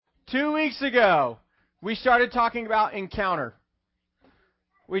2 weeks ago, we started talking about encounter.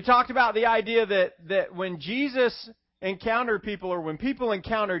 We talked about the idea that when Jesus encountered people, or when people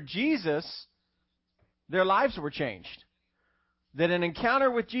encountered Jesus, their lives were changed. That an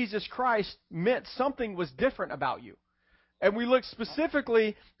encounter with Jesus Christ meant something was different about you. And we looked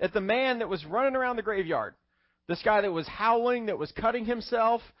specifically at the man that was running around the graveyard. This guy that was howling, that was cutting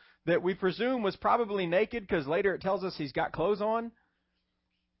himself, that we presume was probably naked, because later it tells us he's got clothes on.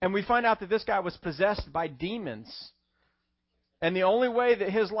 And we find out that this guy was possessed by demons. And the only way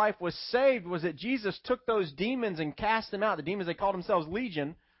that his life was saved was that Jesus took those demons and cast them out. The demons, they called themselves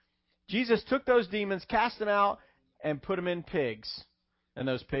Legion. Jesus took those demons, cast them out, and put them in pigs. And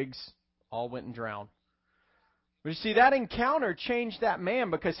those pigs all went and drowned. But you see, that encounter changed that man,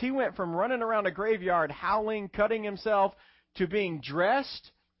 because he went from running around a graveyard, howling, cutting himself, to being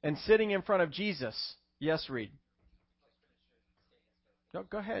dressed and sitting in front of Jesus. Yes, Reed. No,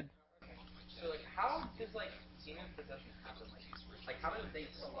 go ahead. So, how does, demon possession happen? How do they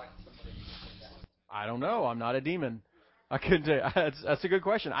select somebody to possess? I don't know. I'm not a demon. I couldn't tell you. That's a good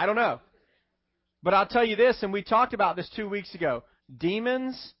question. I don't know. But I'll tell you this, and we talked about this 2 weeks ago.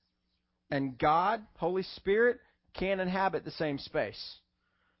 Demons and God, Holy Spirit, can't inhabit the same space.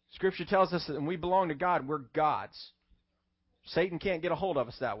 Scripture tells us that when we belong to God, we're gods. Satan can't get a hold of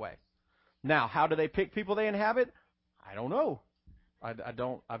us that way. Now, how do they pick people they inhabit? I don't know.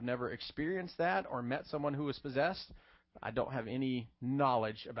 I've never experienced that or met someone who was possessed. I don't have any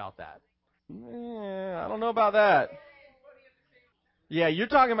knowledge about that. I don't know about that. Yeah, you're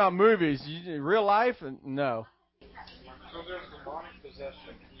talking about movies. Real life? No. So there's demonic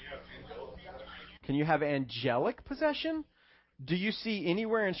possession. Can you have angelic possession? Do you see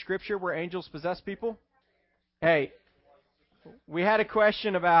anywhere in Scripture where angels possess people? Hey, we had a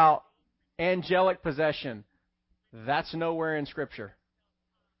question about angelic possession. That's nowhere in Scripture.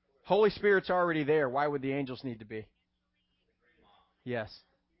 Holy Spirit's already there. Why would the angels need to be? Yes.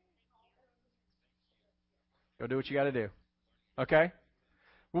 Go do what you got to do. Okay?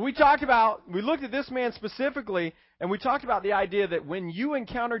 Well, we looked at this man specifically, and we talked about the idea that when you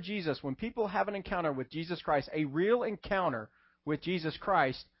encounter Jesus, when people have an encounter with Jesus Christ, a real encounter with Jesus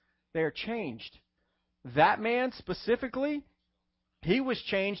Christ, they are changed. That man specifically, he was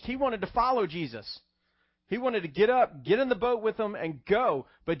changed. He wanted to follow Jesus. He wanted to get up, get in the boat with him, and go.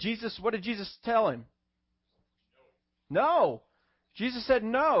 But Jesus, what did Jesus tell him? No. Jesus said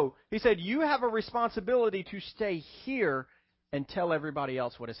no. He said, you have a responsibility to stay here and tell everybody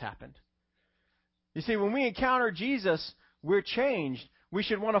else what has happened. You see, when we encounter Jesus, we're changed. We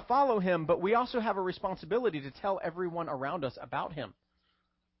should want to follow him, but we also have a responsibility to tell everyone around us about him,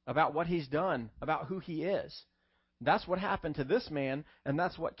 about what he's done, about who he is. That's what happened to this man, and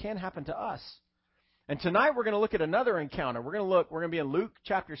that's what can happen to us. And tonight we're going to look at another encounter. We're going to be in Luke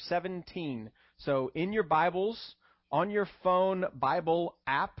chapter 17. So in your Bibles, on your phone Bible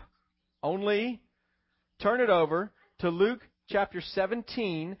app only, turn it over to Luke chapter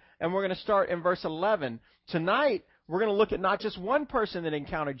 17, and we're going to start in verse 11. Tonight, we're going to look at not just one person that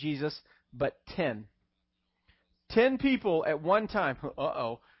encountered Jesus, but 10. 10 people at one time.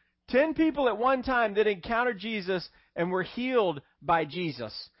 10 people at one time that encountered Jesus and were healed by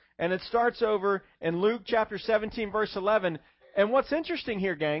Jesus. And it starts over in Luke chapter 17, verse 11. And what's interesting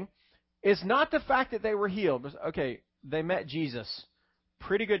here, gang, is not the fact that they were healed. Okay, they met Jesus.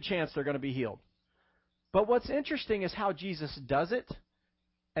 Pretty good chance they're going to be healed. But what's interesting is how Jesus does it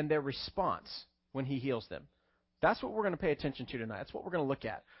and their response when he heals them. That's what we're going to pay attention to tonight. That's what we're going to look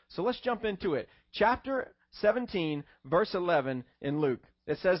at. So let's jump into it. Chapter 17, verse 11 in Luke.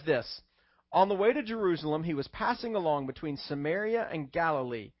 It says this: On the way to Jerusalem, he was passing along between Samaria and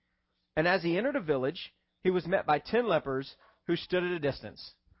Galilee. And as he entered a village, he was met by 10 lepers who stood at a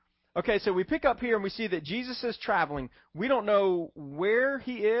distance. Okay, so we pick up here and we see that Jesus is traveling. We don't know where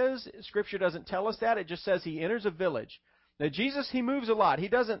he is. Scripture doesn't tell us that. It just says he enters a village. Now, Jesus, he moves a lot. He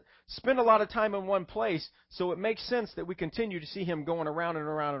doesn't spend a lot of time in one place, so it makes sense that we continue to see him going around and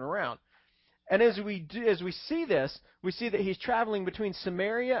around and around. And as we see this, we see that he's traveling between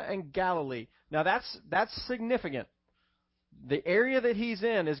Samaria and Galilee. Now, that's significant. The area that he's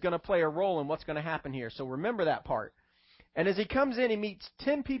in is going to play a role in what's going to happen here, so remember that part. And as he comes in, he meets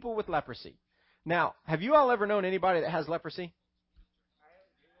 10 people with leprosy. Now, have you all ever known anybody that has leprosy?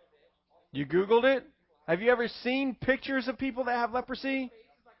 You Googled it? Have you ever seen pictures of people that have leprosy?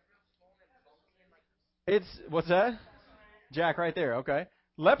 What's that? Jack right there, okay.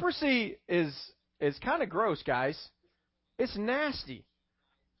 Leprosy is kind of gross, guys. It's nasty.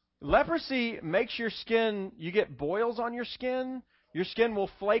 Leprosy makes your skin, you get boils on your skin. Your skin will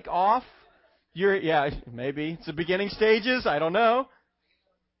flake off. Maybe it's the beginning stages. I don't know.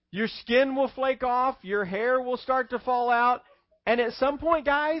 Your skin will flake off. Your hair will start to fall out. And at some point,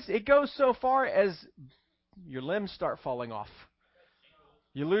 guys, it goes so far as your limbs start falling off.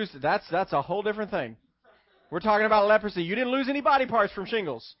 You lose. That's a whole different thing. We're talking about leprosy. You didn't lose any body parts from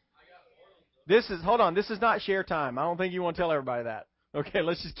shingles. Hold on. This is not share time. I don't think you want to tell everybody that. Okay,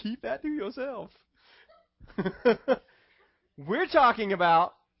 let's just keep that to yourself. We're talking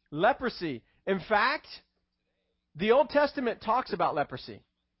about leprosy. In fact, the Old Testament talks about leprosy.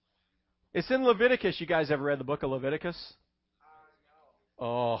 It's in Leviticus. You guys ever read the book of Leviticus?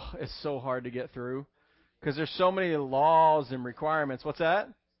 Oh, it's so hard to get through because there's so many laws and requirements. What's that?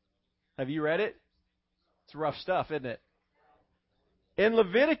 Have you read it? It's rough stuff, isn't it? In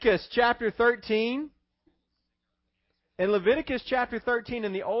Leviticus chapter 13,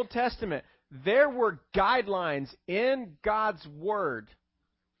 in the Old Testament, there were guidelines in God's Word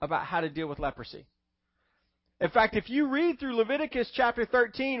about how to deal with leprosy. In fact, if you read through Leviticus chapter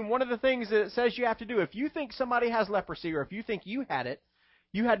 13, one of the things that it says you have to do, if you think somebody has leprosy or if you think you had it,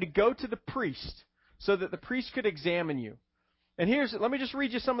 you had to go to the priest so that the priest could examine you. And let me just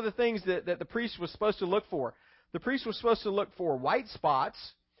read you some of the things that the priest was supposed to look for. The priest was supposed to look for white spots,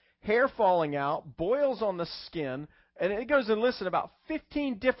 hair falling out, boils on the skin, and it goes and lists about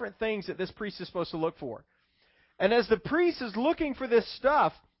 15 different things that this priest is supposed to look for. And as the priest is looking for this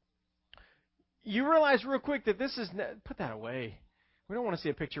stuff, you realize real quick that this is... Put that away. We don't want to see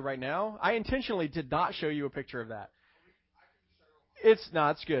a picture right now. I intentionally did not show you a picture of that. It's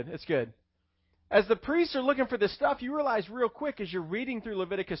good. It's good. As the priests are looking for this stuff, you realize real quick as you're reading through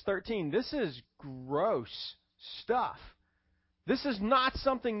Leviticus 13, this is gross stuff. This is not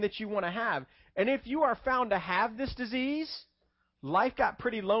something that you want to have. And if you are found to have this disease, life got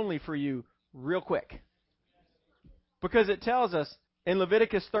pretty lonely for you real quick. Because it tells us in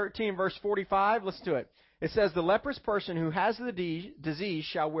Leviticus 13, verse 45, listen to it. It says, the leprous person who has the disease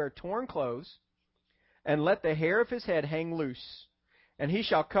shall wear torn clothes and let the hair of his head hang loose. And he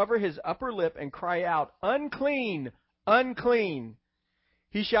shall cover his upper lip and cry out, unclean, unclean.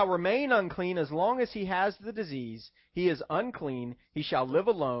 He shall remain unclean as long as he has the disease. He is unclean. He shall live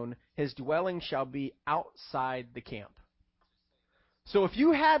alone. His dwelling shall be outside the camp. So if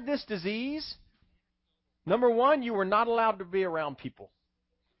you had this disease, number one, you were not allowed to be around people.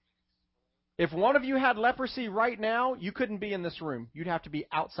 If one of you had leprosy right now, you couldn't be in this room. You'd have to be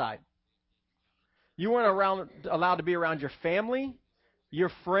outside. You weren't allowed to be around your family,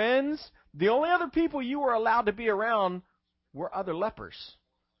 your friends. The only other people you were allowed to be around were other lepers,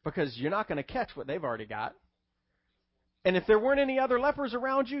 because you're not going to catch what they've already got. And if there weren't any other lepers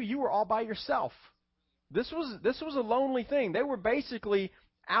around you, you were all by yourself. This was a lonely thing. They were basically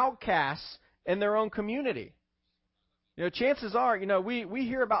outcasts in their own community. Chances are, we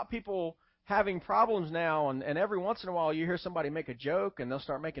hear about people having problems now, and every once in a while you hear somebody make a joke and they'll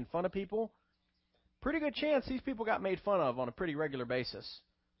start making fun of people. Pretty good chance these people got made fun of on a pretty regular basis.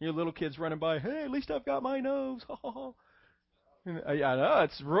 Little kids running by, hey, at least I've got my nose. I know,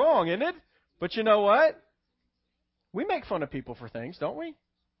 it's wrong, isn't it? But you know what? We make fun of people for things, don't we?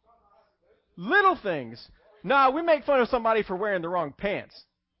 Little things. No, we make fun of somebody for wearing the wrong pants,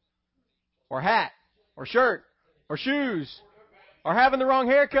 or hat, or shirt, or shoes, or having the wrong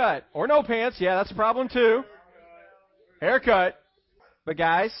haircut, or no pants. Yeah, that's a problem too. Haircut. But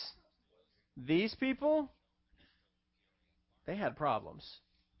guys, these people, they had problems.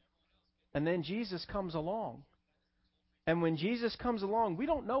 And then Jesus comes along. And when Jesus comes along, we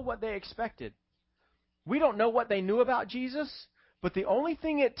don't know what they expected. We don't know what they knew about Jesus, but the only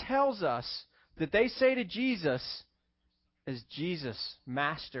thing it tells us that they say to Jesus is, Jesus,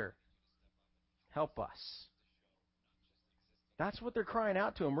 Master, help us. That's what they're crying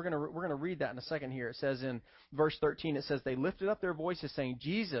out to him. We're going to read that in a second here. It says in verse 13, it says, they lifted up their voices saying,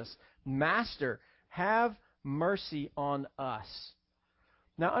 Jesus, Master, have mercy on us.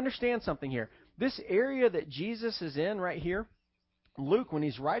 Now understand something here. This area that Jesus is in right here, Luke, when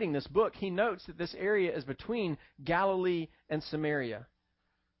he's writing this book, he notes that this area is between Galilee and Samaria.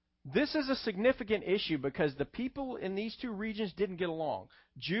 This is a significant issue because the people in these two regions didn't get along.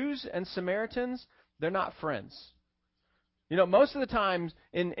 Jews and Samaritans, they're not friends. Most of the times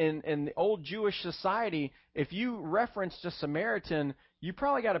in the old Jewish society, if you referenced a Samaritan, you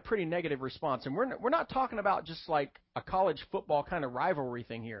probably got a pretty negative response. And we're not talking about just like a college football kind of rivalry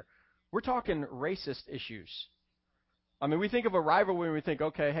thing here. We're talking racist issues. I mean, we think of a rivalry and we think,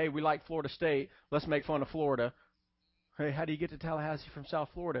 okay, hey, we like Florida State. Let's make fun of Florida. Hey, how do you get to Tallahassee from South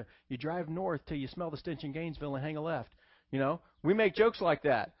Florida? You drive north till you smell the stench in Gainesville and hang a left. We make jokes like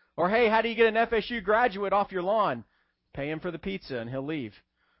that. Or, hey, how do you get an FSU graduate off your lawn? Pay him for the pizza and he'll leave.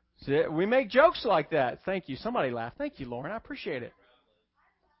 So we make jokes like that. Thank you. Somebody laughed. Thank you, Lauren. I appreciate it.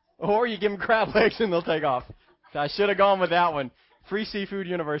 Or you give them crab legs and they'll take off. I should have gone with that one. Free Seafood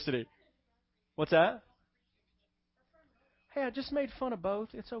University. What's that? Hey, I just made fun of both.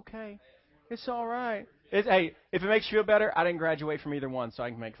 It's okay. It's all right. Hey, if it makes you feel better, I didn't graduate from either one, so I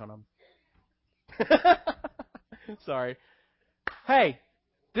can make fun of them. Sorry. Hey,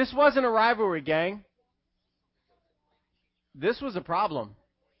 this wasn't a rivalry, gang. This was a problem.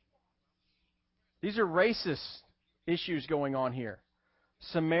 These are racist issues going on here.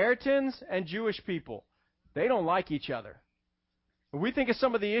 Samaritans and Jewish people, they don't like each other. When we think of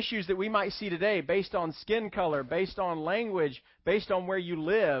some of the issues that we might see today based on skin color, based on language, based on where you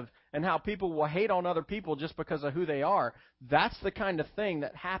live, and how people will hate on other people just because of who they are, that's the kind of thing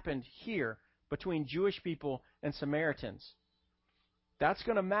that happened here between Jewish people and Samaritans. That's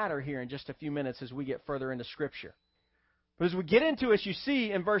going to matter here in just a few minutes as we get further into Scripture. But as we get into it, you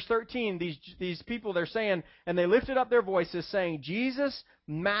see in verse 13, these people, they're saying, and they lifted up their voices saying, Jesus,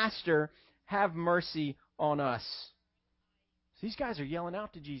 Master, have mercy on us. These guys are yelling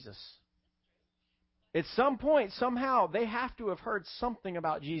out to Jesus. At some point, somehow, they have to have heard something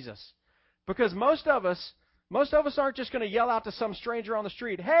about Jesus. Because most of us aren't just going to yell out to some stranger on the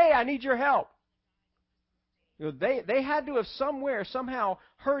street, hey, I need your help. You know, they had to have somehow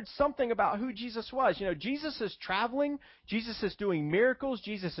heard something about who Jesus was. You know, Jesus is traveling. Jesus is doing miracles.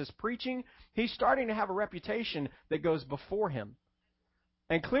 Jesus is preaching. He's starting to have a reputation that goes before him.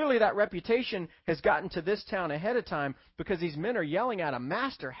 And clearly that reputation has gotten to this town ahead of time because these men are yelling at him,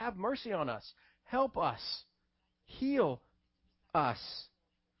 Master, have mercy on us. Help us. Heal us.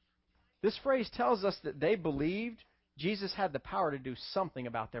 This phrase tells us that they believed Jesus had the power to do something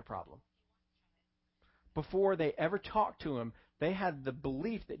about their problem. Before they ever talked to him, they had the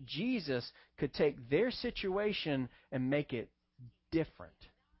belief that Jesus could take their situation and make it different.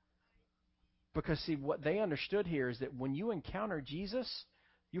 Because, see, what they understood here is that when you encounter Jesus,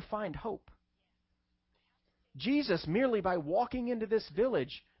 you find hope. Jesus, merely by walking into this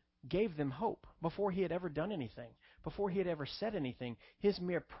village, gave them hope before he had ever done anything, before he had ever said anything. His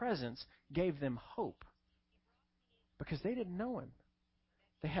mere presence gave them hope because they didn't know him.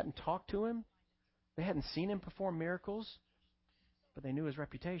 They hadn't talked to him. They hadn't seen him perform miracles, but they knew his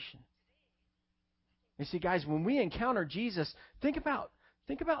reputation. You see, guys, when we encounter Jesus, think about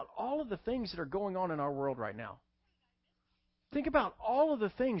all of the things that are going on in our world right now. Think about all of the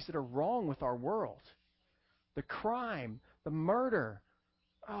things that are wrong with our world. The crime, the murder,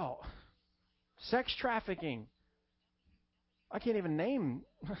 sex trafficking. I can't even name.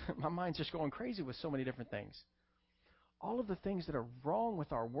 My mind's just going crazy with so many different things. All of the things that are wrong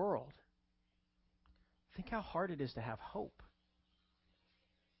with our world. Think how hard it is to have hope.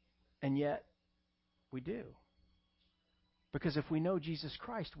 And yet, we do. Because if we know Jesus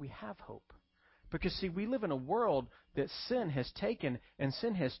Christ, we have hope. Because, see, we live in a world that sin has taken and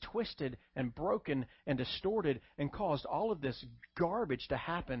sin has twisted and broken and distorted and caused all of this garbage to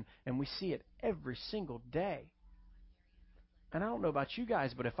happen, and we see it every single day. And I don't know about you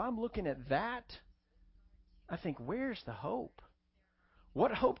guys, but if I'm looking at that, I think, where's the hope?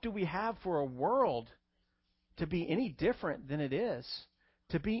 What hope do we have for a world to be any different than it is?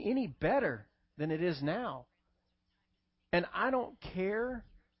 To be any better than it is now? And I don't care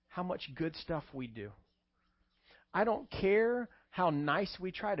how much good stuff we do. I don't care how nice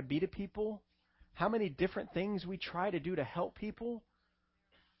we try to be to people, how many different things we try to do to help people.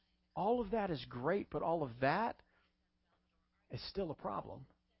 All of that is great, but all of that is still a problem.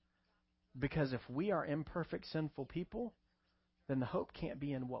 Because if we are imperfect, sinful people, then the hope can't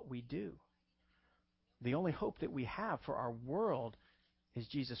be in what we do. The only hope that we have for our world is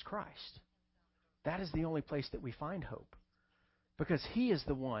Jesus Christ. That is the only place that we find hope. Because he is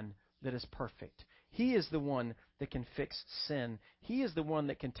the one that is perfect. He is the one that can fix sin. He is the one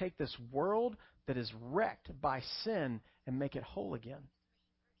that can take this world that is wrecked by sin and make it whole again.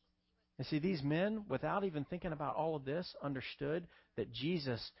 And see, these men, without even thinking about all of this, understood that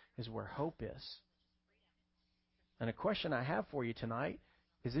Jesus is where hope is. And a question I have for you tonight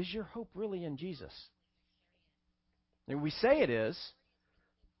is your hope really in Jesus? And we say it is,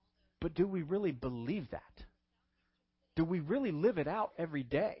 but do we really believe that? Do we really live it out every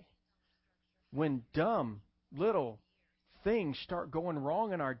day? When dumb little things start going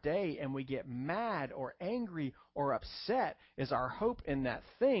wrong in our day and we get mad or angry or upset, is our hope in that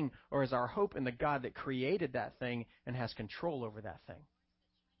thing, or is our hope in the God that created that thing and has control over that thing?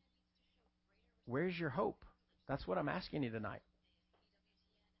 Where's your hope? That's what I'm asking you tonight.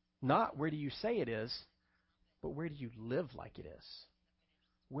 Not where do you say it is, but where do you live like it is?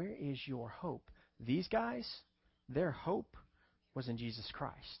 Where is your hope? These guys, their hope was in Jesus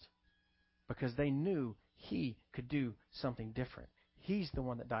Christ because they knew he could do something different. He's the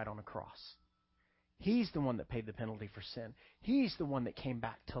one that died on a cross. He's the one that paid the penalty for sin. He's the one that came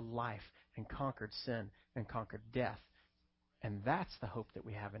back to life and conquered sin and conquered death. And that's the hope that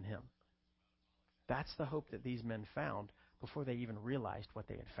we have in Him. That's the hope that these men found before they even realized what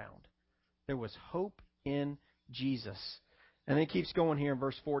they had found. There was hope in Jesus. And then it keeps going here in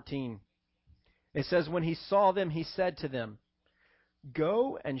verse 14. It says, when He saw them, He said to them,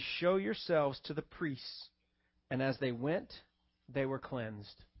 go and show yourselves to the priests. And as they went, they were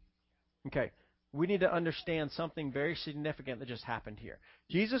cleansed. Okay, we need to understand something very significant that just happened here.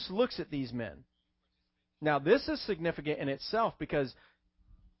 Jesus looks at these men. Now, this is significant in itself because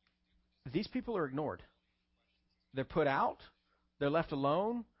these people are ignored. They're put out. They're left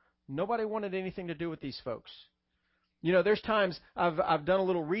alone. Nobody wanted anything to do with these folks. You know, there's times I've done a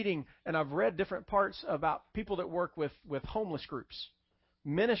little reading and I've read different parts about people that work with homeless groups,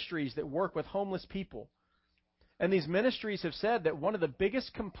 ministries that work with homeless people. And these ministries have said that one of the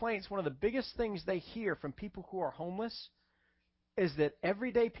biggest complaints, one of the biggest things they hear from people who are homeless is that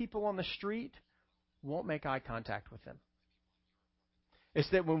everyday people on the street won't make eye contact with them. It's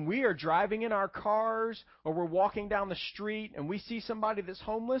that when we are driving in our cars or we're walking down the street and we see somebody that's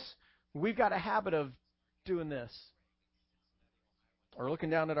homeless, we've got a habit of doing this. Or looking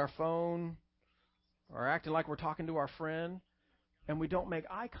down at our phone, or acting like we're talking to our friend, and we don't make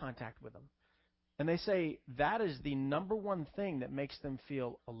eye contact with them. And they say that is the number one thing that makes them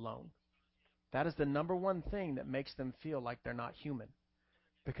feel alone. That is the number one thing that makes them feel like they're not human,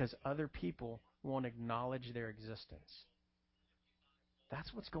 because other people won't acknowledge their existence.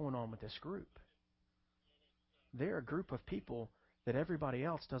 That's what's going on with this group. They're a group of people that everybody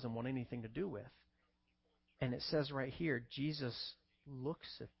else doesn't want anything to do with. And it says right here, Jesus looks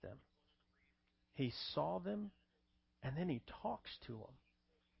at them. He saw them, and then He talks to them.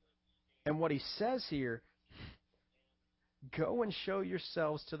 And what He says here, go and show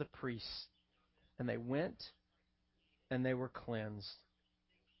yourselves to the priests. And they went, and they were cleansed.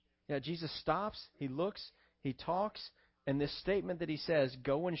 Yeah, Jesus stops, He looks, He talks, and this statement that He says,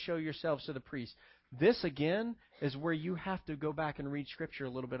 go and show yourselves to the priests. This, again, is where you have to go back and read Scripture a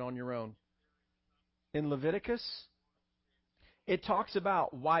little bit on your own. In Leviticus, it talks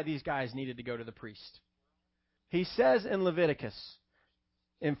about why these guys needed to go to the priest. He says in Leviticus,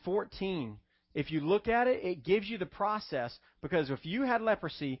 in 14, if you look at it, it gives you the process, because if you had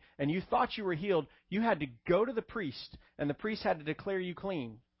leprosy and you thought you were healed, you had to go to the priest, and the priest had to declare you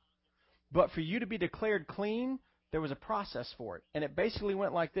clean. But for you to be declared clean, there was a process for it. And it basically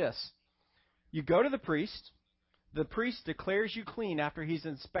went like this. You go to the priest declares you clean after he's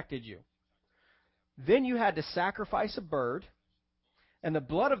inspected you. Then you had to sacrifice a bird, and the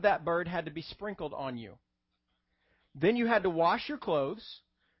blood of that bird had to be sprinkled on you. Then you had to wash your clothes,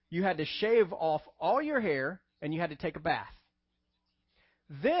 you had to shave off all your hair, and you had to take a bath.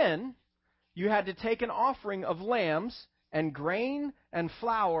 Then you had to take an offering of lambs and grain and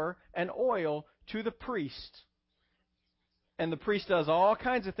flour and oil to the priest. And the priest does all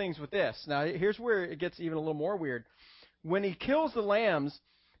kinds of things with this. Now, here's where it gets even a little more weird. When he kills the lambs,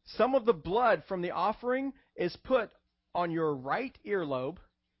 some of the blood from the offering is put on your right earlobe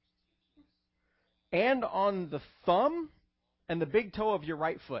and on the thumb and the big toe of your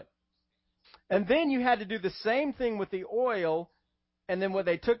right foot. And then you had to do the same thing with the oil, and then when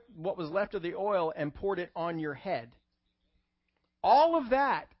they took what was left of the oil and poured it on your head. All of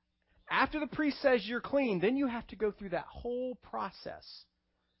that, after the priest says you're clean, then you have to go through that whole process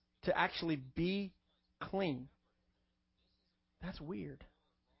to actually be clean. That's weird.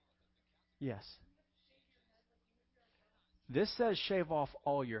 Yes. This says shave off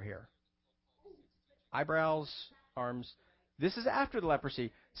all your hair. Eyebrows, arms. This is after the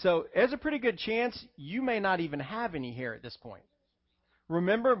leprosy. So there's a pretty good chance you may not even have any hair at this point.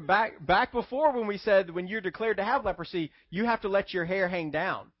 Remember back before when we said when you're declared to have leprosy, you have to let your hair hang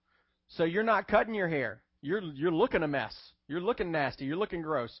down. So you're not cutting your hair. You're looking a mess. You're looking nasty. You're looking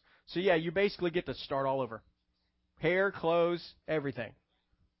gross. So yeah, you basically get to start all over. Hair, clothes, everything.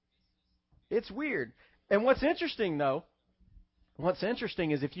 It's weird. And what's interesting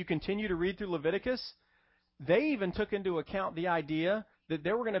is if you continue to read through Leviticus, they even took into account the idea that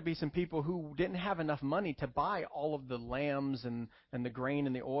there were going to be some people who didn't have enough money to buy all of the lambs and the grain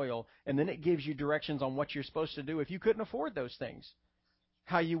and the oil. And then it gives you directions on what you're supposed to do if you couldn't afford those things,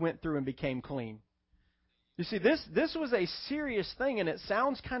 how you went through and became clean. You see, this was a serious thing, and it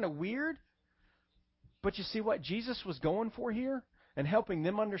sounds kind of weird, but you see what Jesus was going for here and helping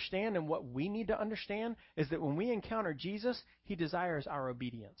them understand, and what we need to understand is that when we encounter Jesus, He desires our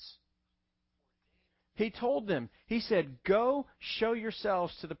obedience. He told them, He said, go show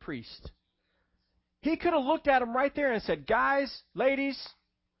yourselves to the priest. He could have looked at them right there and said, guys, ladies,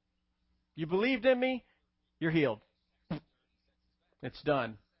 you believed in me, you're healed. It's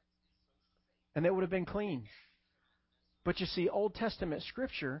done. And they would have been clean. But you see, Old Testament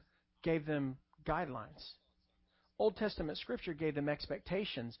Scripture gave them guidelines. Old Testament Scripture gave them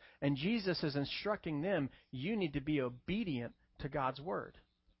expectations. And Jesus is instructing them, you need to be obedient to God's Word.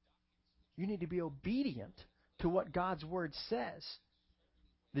 You need to be obedient to what God's Word says.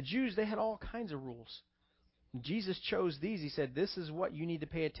 The Jews, they had all kinds of rules. Jesus chose these. He said, this is what you need to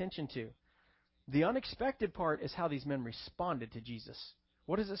pay attention to. The unexpected part is how these men responded to Jesus.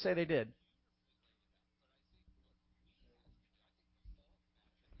 What does it say they did?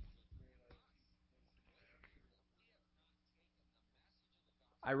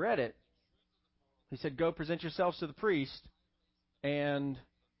 I read it. He said, go present yourselves to the priest. And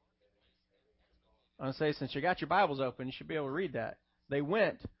I'm going to say, since you got your Bibles open, you should be able to read that. They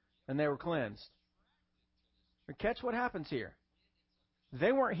went and they were cleansed. But catch what happens here.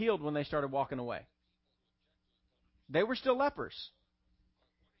 They weren't healed when they started walking away. They were still lepers.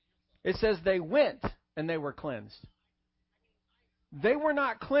 It says they went and they were cleansed. They were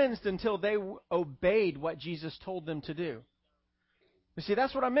not cleansed until they obeyed what Jesus told them to do. You see,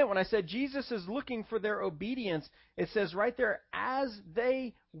 that's what I meant when I said Jesus is looking for their obedience. It says right there, as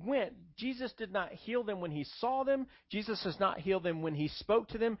they went. Jesus did not heal them when He saw them. Jesus does not heal them when He spoke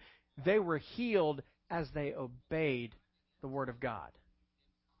to them. They were healed as they obeyed the Word of God.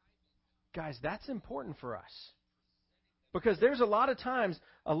 Guys, that's important for us. Because there's a lot of times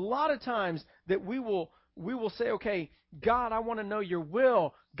that we will say, okay, God, I want to know your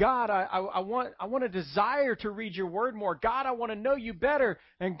will. God, I want a desire to read your word more. God, I want to know you better.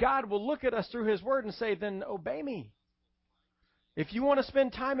 And God will look at us through His word and say, then obey me. If you want to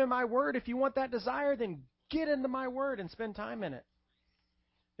spend time in my word, if you want that desire, then get into my word and spend time in it.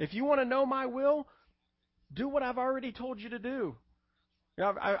 If you want to know my will, do what I've already told you to do. You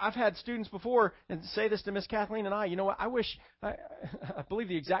know, I've had students before and say this to Miss Kathleen and I. You know what? I believe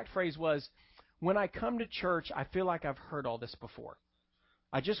the exact phrase was, when I come to church, I feel like I've heard all this before.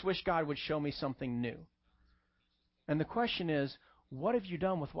 I just wish God would show me something new. And the question is, what have you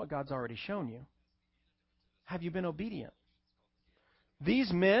done with what God's already shown you? Have you been obedient?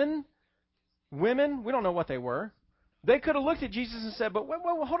 These men, women, we don't know what they were. They could have looked at Jesus and said, but wait,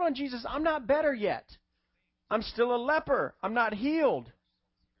 hold on, Jesus, I'm not better yet. I'm still a leper. I'm not healed.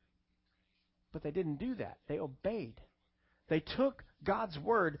 But they didn't do that. They obeyed. They took God's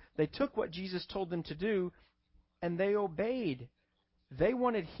word. They took what Jesus told them to do, and they obeyed. They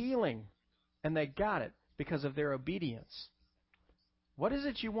wanted healing, and they got it because of their obedience. What is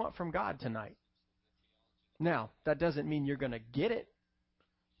it you want from God tonight? Now, that doesn't mean you're going to get it,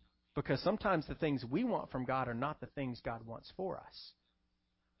 because sometimes the things we want from God are not the things God wants for us.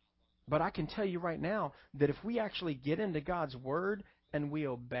 But I can tell you right now that if we actually get into God's word and we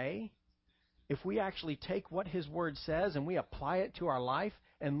obey, if we actually take what His word says and we apply it to our life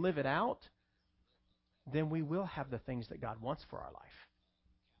and live it out, then we will have the things that God wants for our life.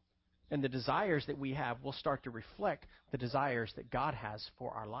 And the desires that we have will start to reflect the desires that God has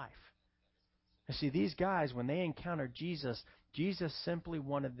for our life. You see, these guys, when they encountered Jesus, Jesus simply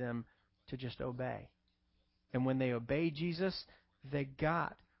wanted them to just obey. And when they obeyed Jesus, they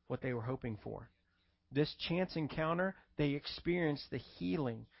got what they were hoping for. This chance encounter, they experienced the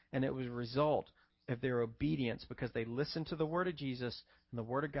healing, and it was a result of their obedience because they listened to the Word of Jesus and the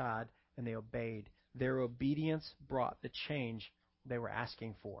Word of God, and they obeyed. Their obedience brought the change they were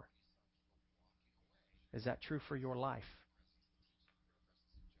asking for. Is that true for your life?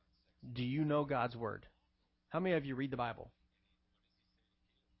 Do you know God's Word? How many of you read the Bible?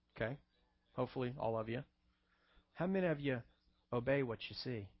 Okay. Hopefully all of you. How many of you obey what you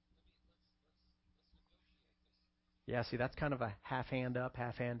see? Yeah, see, that's kind of a half hand up,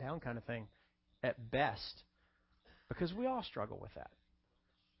 half hand down kind of thing at best. Because we all struggle with that.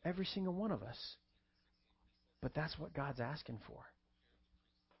 Every single one of us. But that's what God's asking for.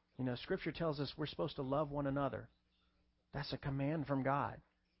 You know, Scripture tells us we're supposed to love one another. That's a command from God.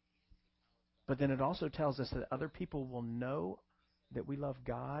 But then it also tells us that other people will know that we love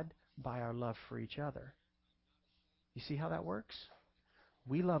God by our love for each other. You see how that works?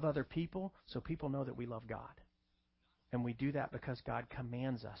 We love other people so people know that we love God. And we do that because God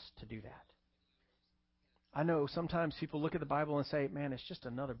commands us to do that. I know sometimes people look at the Bible and say, man, it's just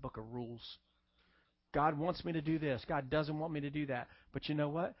another book of rules. God wants me to do this. God doesn't want me to do that. But you know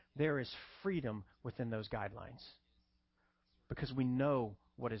what? There is freedom within those guidelines. Because we know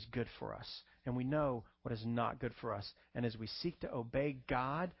what is good for us. And we know what is not good for us. And as we seek to obey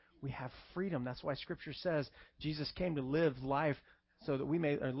God, we have freedom. That's why Scripture says Jesus came to live life so that we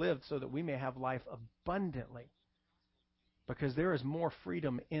may, or lived so that we may have life abundantly. Because there is more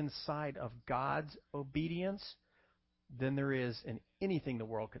freedom inside of God's obedience than there is in anything the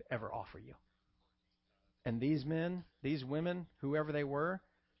world could ever offer you. And these men, these women, whoever they were,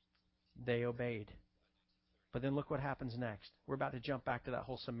 they obeyed. But then look what happens next. We're about to jump back to that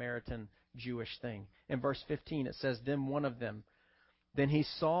whole Samaritan Jewish thing. In verse 15 it says, then one of them, when he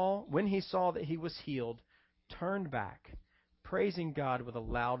saw that he was healed, turned back, praising God with a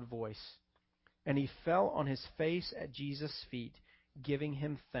loud voice. And he fell on his face at Jesus' feet, giving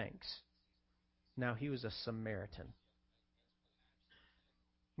him thanks. Now he was a Samaritan.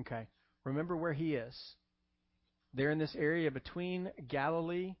 Okay, remember where he is. They're in this area between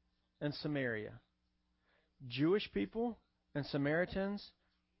Galilee and Samaria. Jewish people and Samaritans,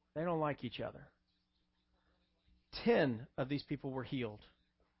 they don't like each other. 10 of these people were healed.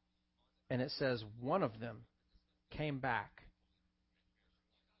 And it says one of them came back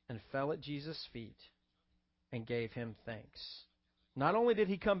and fell at Jesus' feet and gave him thanks. Not only did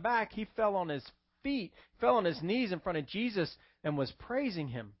he come back, he fell on his feet, fell on his knees in front of Jesus and was praising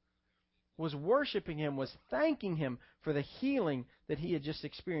him, was worshiping him, was thanking him for the healing that he had just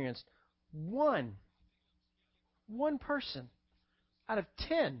experienced. One person out of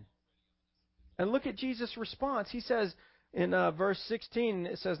 10. And look at Jesus' response. He says in verse 16,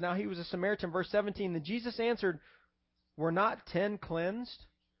 it says, now he was a Samaritan. Verse 17, then Jesus answered, were not 10 cleansed?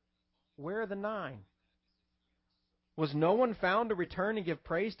 Where are the 9? Was no one found to return and give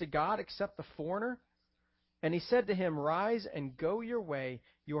praise to God except the foreigner? And he said to him, rise and go your way.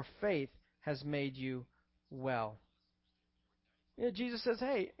 Your faith has made you well. You know, Jesus says,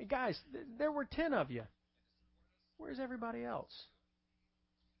 hey, guys, there were 10 of you. Where's everybody else?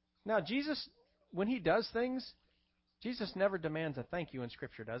 Now, Jesus, when he does things, Jesus never demands a thank you in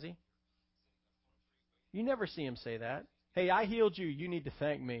Scripture, does he? You never see him say that. Hey, I healed you. You need to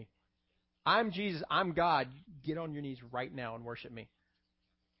thank me. I'm Jesus. I'm God. Get on your knees right now and worship me.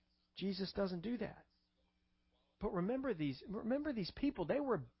 Jesus doesn't do that. But remember these people. They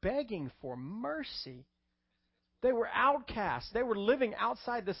were begging for mercy. They were outcasts. They were living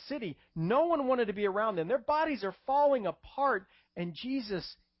outside the city. No one wanted to be around them. Their bodies are falling apart, and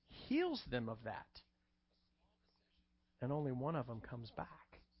Jesus heals them of that. And only one of them comes back.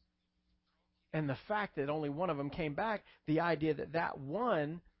 And the fact that only one of them came back, the idea that that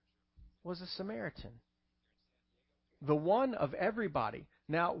one was a Samaritan. The one of everybody.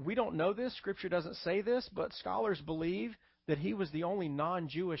 Now, we don't know this. Scripture doesn't say this, but scholars believe that he was the only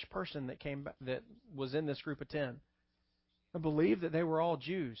non-Jewish person that was in this group of 10. I believe that they were all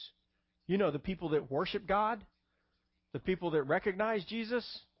Jews. You know, the people that worship God, the people that recognize Jesus,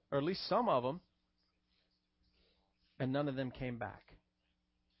 or at least some of them, and none of them came back.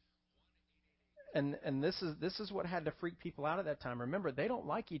 And this is what had to freak people out at that time. Remember, they don't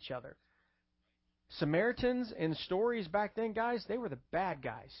like each other. Samaritans in stories back then, guys, they were the bad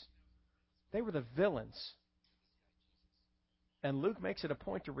guys. They were the villains. And Luke makes it a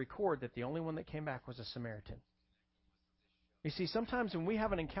point to record that the only one that came back was a Samaritan. You see, sometimes when we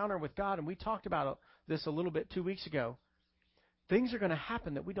have an encounter with God, and we talked about this a little bit 2 weeks ago, things are going to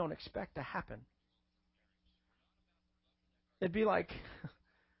happen that we don't expect to happen. It'd be like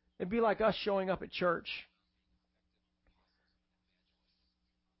us showing up at church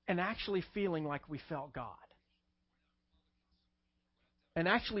and actually feeling like we felt God. And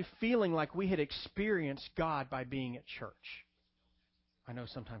actually feeling like we had experienced God by being at church. I know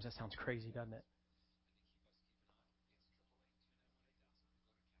sometimes that sounds crazy, doesn't it?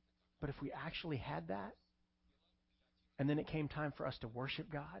 But if we actually had that, and then it came time for us to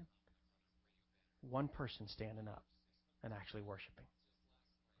worship God, one person standing up and actually worshiping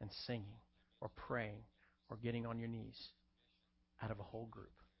and singing or praying or getting on your knees out of a whole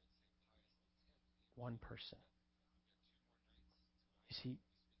group. One person. You see,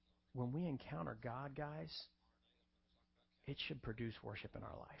 when we encounter God, guys, it should produce worship in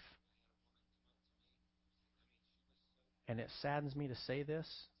our life. And it saddens me to say this,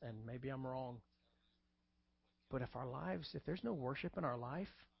 and maybe I'm wrong, but if there's no worship in our life,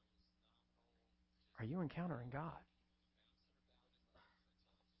 are you encountering God?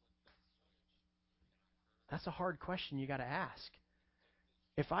 That's a hard question you got to ask.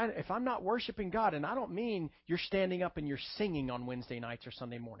 If I'm not worshiping God, and I don't mean you're standing up and you're singing on Wednesday nights or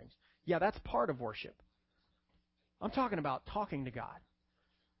Sunday mornings. Yeah, that's part of worship. I'm talking about talking to God.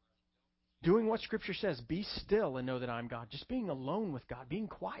 Doing what Scripture says, be still and know that I'm God. Just being alone with God, being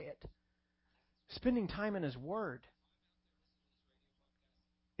quiet. Spending time in His Word.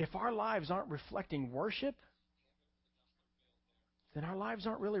 If our lives aren't reflecting worship, then our lives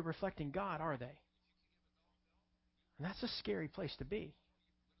aren't really reflecting God, are they? And that's a scary place to be.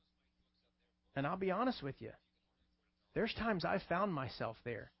 And I'll be honest with you. There's times I've found myself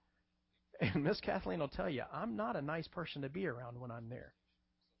there. And Miss Kathleen will tell you, I'm not a nice person to be around when I'm there.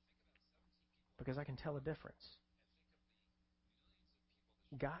 Because I can tell a difference.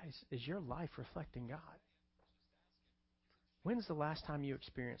 Guys, is your life reflecting God? When's the last time you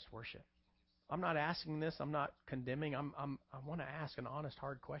experienced worship? I'm not asking this. I'm not condemning. I want to ask an honest,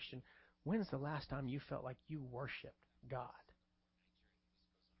 hard question. When's the last time you felt like you worshiped God?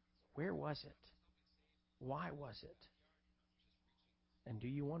 Where was it? Why was it? And do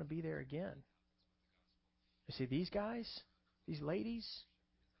you want to be there again? You see, these guys, these ladies,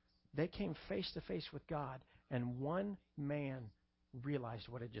 they came face to face with God, and one man realized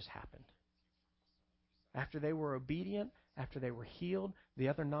what had just happened. After they were obedient, after they were healed, the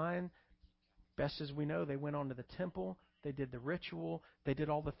other 9, best as we know, they went on to the temple, they did the ritual, they did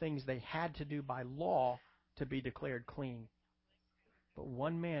all the things they had to do by law to be declared clean. But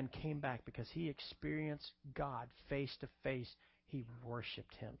one man came back because he experienced God face to face. He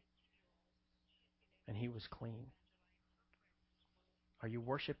worshiped Him. And he was clean. Are you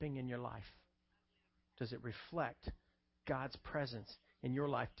worshiping in your life? Does it reflect God's presence in your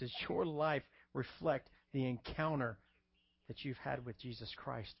life? Does your life reflect the encounter that you've had with Jesus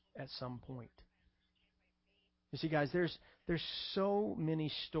Christ at some point? You see, guys, there's so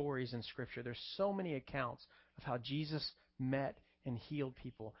many stories in Scripture. There's so many accounts of how Jesus met and healed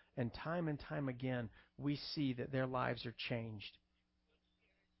people. And time again, we see that their lives are changed.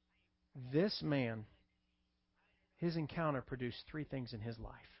 This man, his encounter produced 3 things in his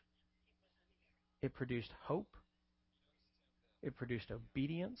life. It produced hope, it produced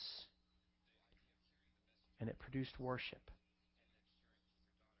obedience, and it produced worship.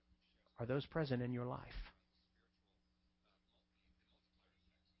 Are those present in your life?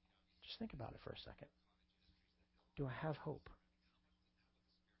 Just think about it for a second. Do I have hope?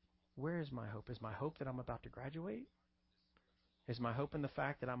 Where is my hope? Is my hope that I'm about to graduate? Is my hope in the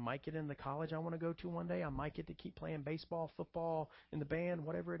fact that I might get in the college I want to go to one day? I might get to keep playing baseball, football, in the band,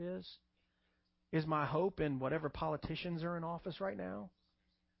 whatever it is? Is my hope in whatever politicians are in office right now?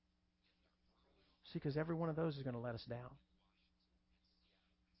 See, because every one of those is going to let us down.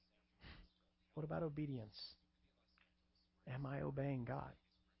 What about obedience? Am I obeying God?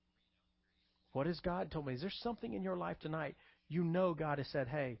 What has God told me? Is there something in your life tonight you know God has said,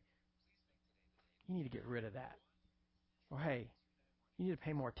 hey, you need to get rid of that? Or hey, you need to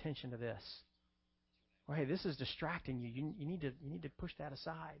pay more attention to this. Or hey, this is distracting you. You need to push that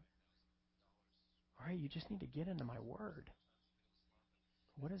aside. Or hey, you just need to get into my word.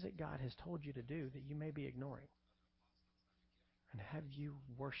 What is it God has told you to do that you may be ignoring? And have you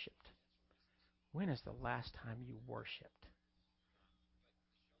worshipped? When is the last time you worshipped?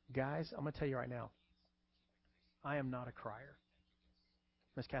 Guys, I'm going to tell you right now, I am not a crier.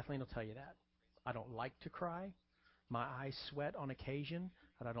 Miss Kathleen will tell you that. I don't like to cry. My eyes sweat on occasion,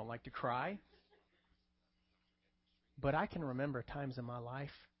 and I don't like to cry. But I can remember times in my life.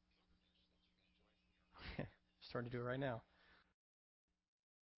 Starting to do it right now.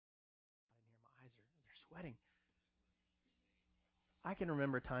 My eyes they're sweating. I can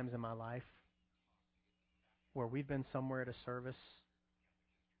remember times in my life where we've been somewhere at a service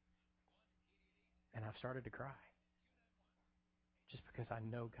and I've started to cry. Just because I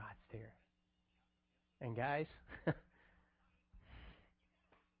know God's there. And guys,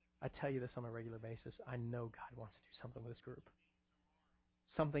 I tell you this on a regular basis. I know God wants to do something with this group.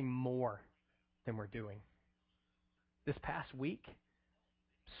 Something more than we're doing. This past week,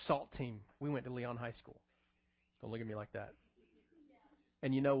 SALT team, we went to Leon High School. Don't look at me like that.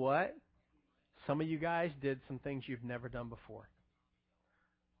 And you know what? Some of you guys did some things you've never done before.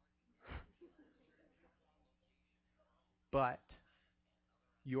 But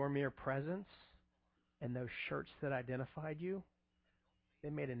your mere presence and those shirts that identified you, they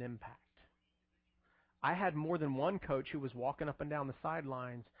made an impact. I had more than one coach who was walking up and down the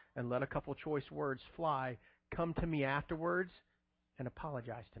sidelines and let a couple choice words fly, come to me afterwards and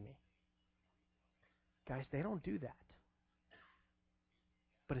apologize to me. Guys, they don't do that.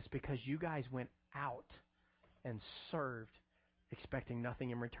 But it's because you guys went out and served expecting nothing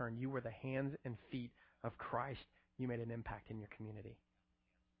in return. You were the hands and feet of Christ. You made an impact in your community.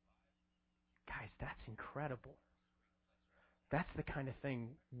 Guys, that's incredible. That's the kind of thing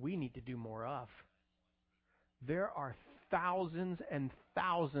we need to do more of. There are thousands and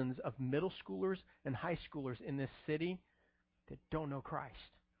thousands of middle schoolers and high schoolers in this city that don't know Christ.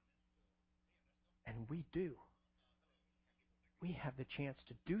 And we do. We have the chance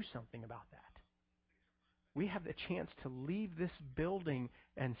to do something about that. We have the chance to leave this building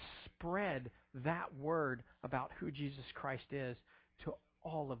and spread that word about who Jesus Christ is to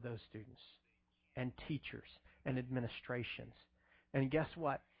all of those students and teachers and administrations. And guess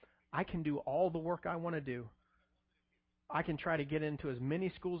what? I can do all the work I want to do. I can try to get into as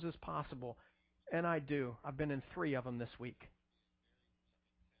many schools as possible, and I do. I've been in 3 of them this week.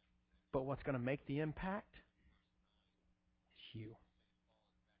 But what's going to make the impact is you.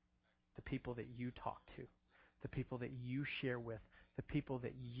 The people that you talk to, the people that you share with, the people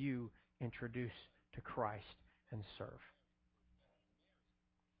that you introduce to Christ and serve.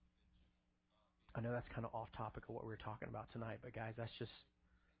 I know that's kind of off topic of what we were talking about tonight, but guys,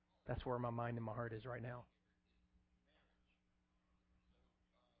 that's where my mind and my heart is right now.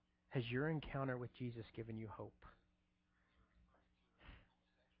 Has your encounter with Jesus given you hope?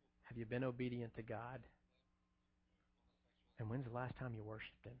 Have you been obedient to God? And when's the last time you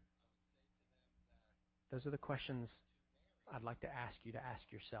worshiped Him? Those are the questions I'd like to ask you to ask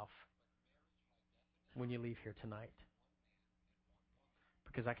yourself when you leave here tonight.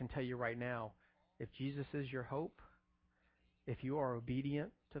 Because I can tell you right now, if Jesus is your hope, if you are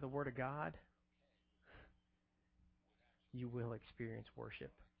obedient to the Word of God, you will experience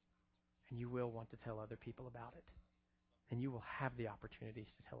worship. And you will want to tell other people about it. And you will have the opportunities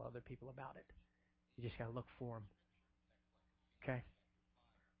to tell other people about it. You just got to look for them. Okay?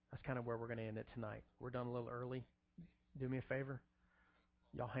 That's kind of where we're going to end it tonight. We're done a little early. Do me a favor.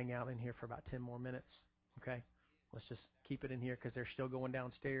 Y'all hang out in here for about 10 more minutes. Okay? Let's just keep it in here because they're still going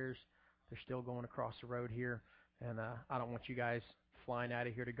downstairs. They're still going across the road here. And I don't want you guys flying out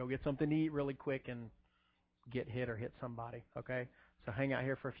of here to go get something to eat really quick and get hit or hit somebody. Okay? So hang out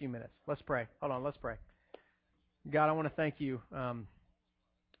here for a few minutes. Let's pray. Hold on. Let's pray. God, I want to thank you. I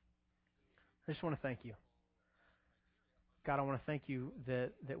just want to thank you. God, I want to thank you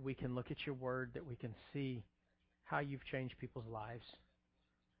that we can look at your word, that we can see how you've changed people's lives.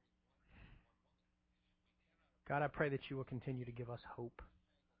 God, I pray that you will continue to give us hope.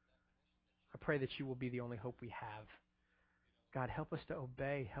 I pray that you will be the only hope we have. God, help us to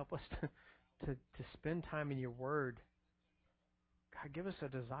obey. Help us to spend time in your word. God, give us a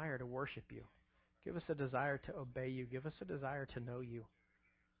desire to worship you. Give us a desire to obey you. Give us a desire to know you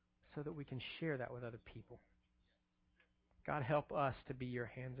so that we can share that with other people. God, help us to be your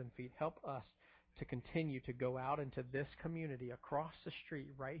hands and feet. Help us to continue to go out into this community across the street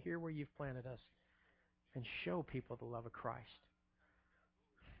right here where you've planted us and show people the love of Christ.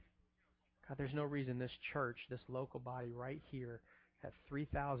 God, there's no reason this church, this local body right here at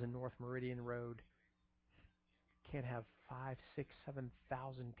 3000 North Meridian Road can't have 5, 6,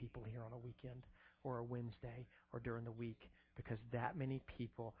 7,000 people here on a weekend or a Wednesday or during the week because that many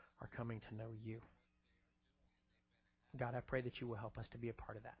people are coming to know you. God, I pray that you will help us to be a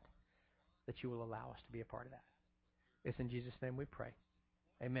part of that you will allow us to be a part of that. It's in Jesus' name we pray.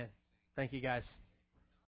 Amen. Thank you, guys.